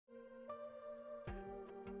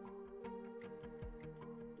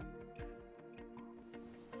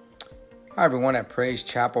Hi everyone at Praise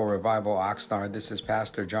Chapel Revival Oxnard. This is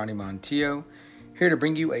Pastor Johnny Montillo, here to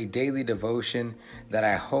bring you a daily devotion that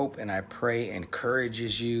I hope and I pray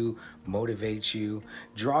encourages you, motivates you,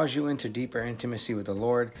 draws you into deeper intimacy with the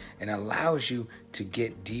Lord, and allows you to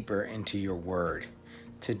get deeper into your word.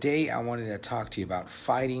 Today I wanted to talk to you about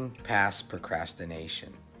fighting past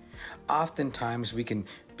procrastination. Oftentimes we can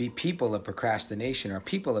be people of procrastination or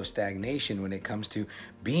people of stagnation when it comes to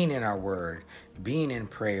being in our word, being in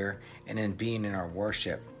prayer, and then being in our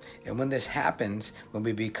worship. And when this happens, when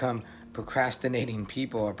we become procrastinating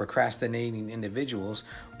people or procrastinating individuals,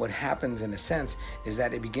 what happens in a sense is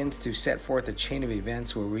that it begins to set forth a chain of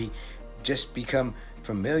events where we just become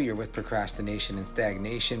familiar with procrastination and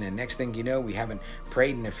stagnation, and next thing you know, we haven't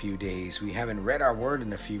prayed in a few days, we haven't read our word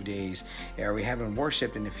in a few days, or we haven't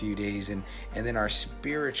worshiped in a few days, and then our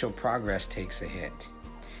spiritual progress takes a hit.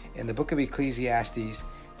 In the book of Ecclesiastes,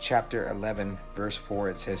 chapter 11, verse 4,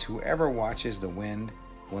 it says, "Whoever watches the wind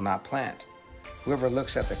will not plant. Whoever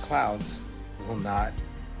looks at the clouds will not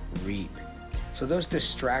reap." So those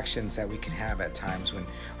distractions that we can have at times when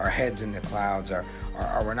our head's in the clouds, or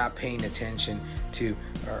we're not paying attention to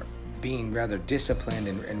or being rather disciplined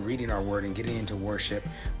and reading our word and getting into worship,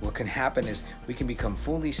 what can happen is we can become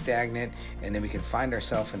fully stagnant, and then we can find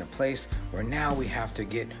ourselves in a place where now we have to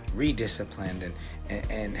get redisciplined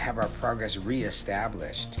and have our progress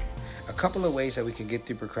reestablished. A couple of ways that we can get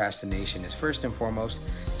through procrastination is, first and foremost,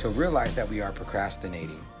 to realize that we are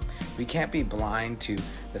procrastinating. We can't be blind to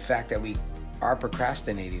the fact that we are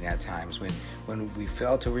procrastinating at times when we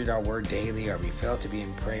fail to read our word daily, or we fail to be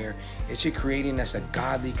in prayer. It should create in us a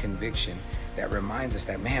godly conviction that reminds us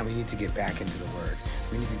that, man, we need to get back into the word.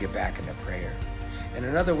 We need to get back into prayer. And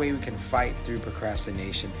another way we can fight through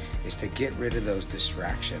procrastination is to get rid of those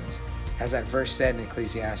distractions. As that verse said in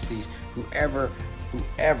Ecclesiastes, whoever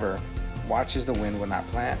watches the wind will not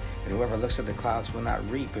plant, and whoever looks at the clouds will not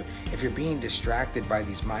reap. If you're being distracted by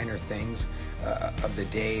these minor things of the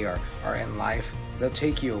day or in life, they'll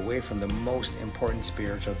take you away from the most important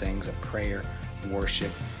spiritual things of prayer,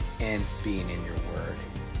 worship, and being in your word.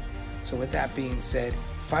 So with that being said,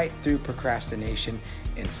 fight through procrastination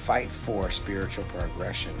and fight for spiritual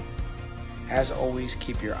progression. As always,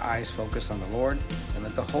 keep your eyes focused on the Lord and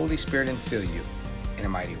let the Holy Spirit infill you in a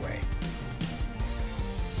mighty way.